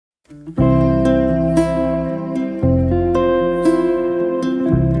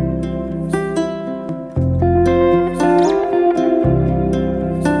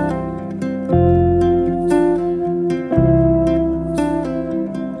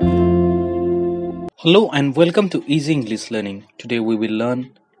Hello and welcome to Easy English Learning. Today we will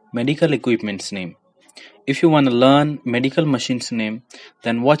learn medical equipment's name. If you want to learn medical machine's name,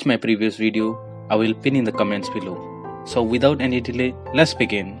 then watch my previous video. I will pin in the comments below. So without any delay, let's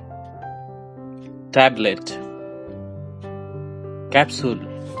begin. Tablet, capsule,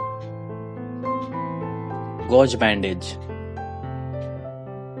 gauge bandage,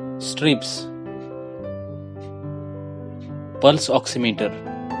 strips, pulse oximeter,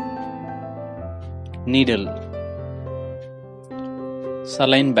 needle,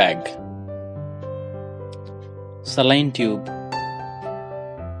 saline bag, saline tube,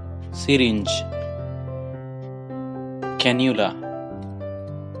 syringe, cannula,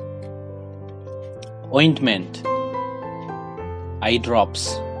 ointment, eye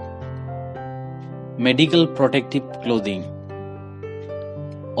drops, medical protective clothing,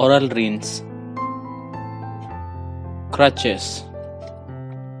 oral rinse, crutches,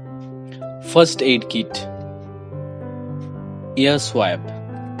 first aid kit, ear swab,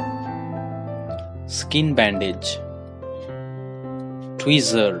 skin bandage,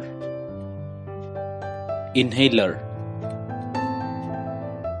 tweezer, inhaler,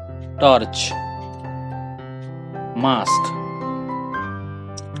 torch, mask,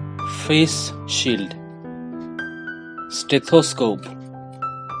 face shield, stethoscope,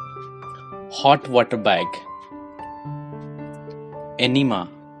 hot water bag, enema,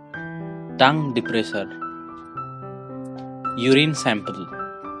 tongue depressor, urine sample,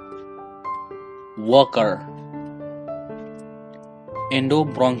 walker,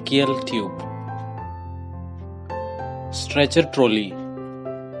 endobronchial tube, stretcher trolley,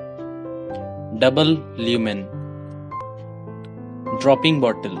 double lumen, dropping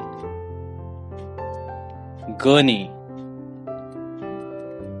bottle, gurney,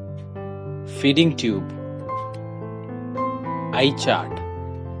 feeding tube, eye chart,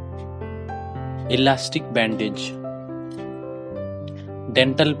 elastic bandage,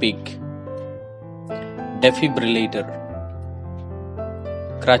 dental pick, defibrillator,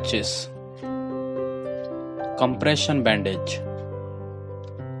 crutches, compression bandage,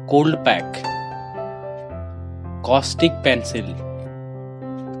 cold pack, caustic pencil,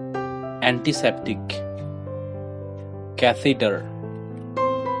 antiseptic, catheter,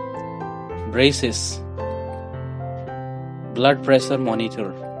 braces, blood pressure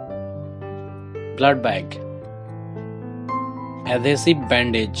monitor, blood bag, adhesive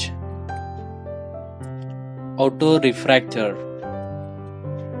bandage, autorefractor,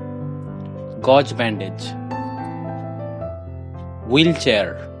 gauge bandage,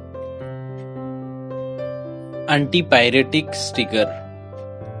 wheelchair, antipyretic sticker,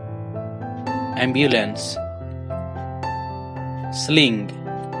 ambulance, sling,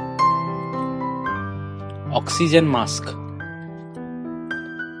 oxygen mask,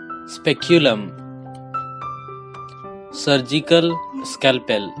 speculum, surgical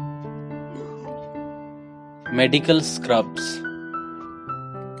scalpel, medical scrubs,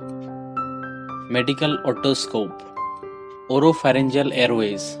 medical otoscope, oropharyngeal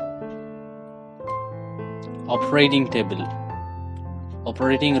airways, operating table,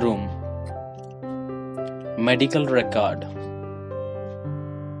 operating room, medical record,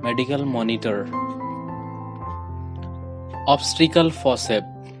 medical monitor, obstetrical forceps,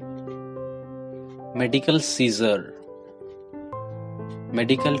 medical scissor,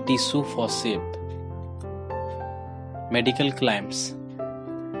 medical tissue forceps, medical clamps,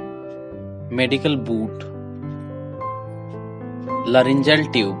 medical boot, laryngeal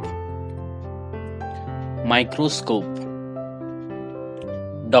tube, microscope,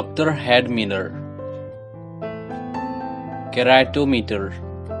 doctor head mirror, keratometer,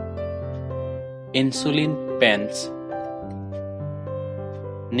 insulin pens,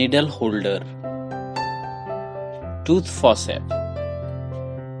 needle holder, tooth forceps,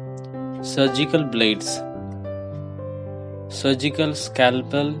 surgical blades, surgical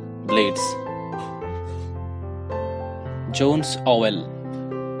scalpel blades, Jones owl,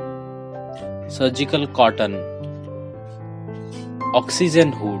 surgical cotton,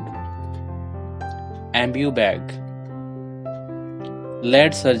 oxygen hood, ambu bag,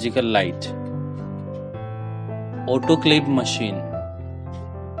 lead surgical light, autoclave machine,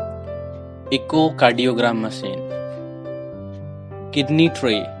 echocardiogram machine, kidney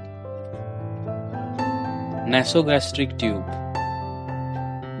tray, nasogastric tube,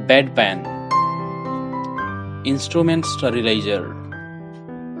 bedpan, instrument sterilizer,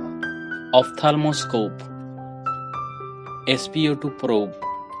 ophthalmoscope, SpO2 probe,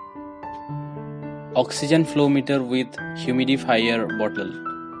 oxygen flow meter with humidifier bottle,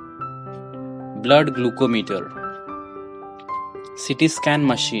 blood glucometer, CT scan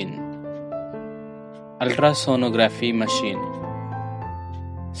machine, ultrasonography machine,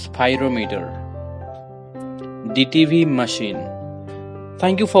 spirometer, DTV machine.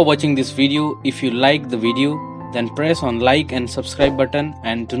 Thank you for watching this video. If you like the video, then press on like and subscribe button,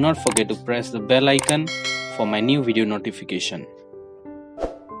 and do not forget to press the bell icon for my new video notification.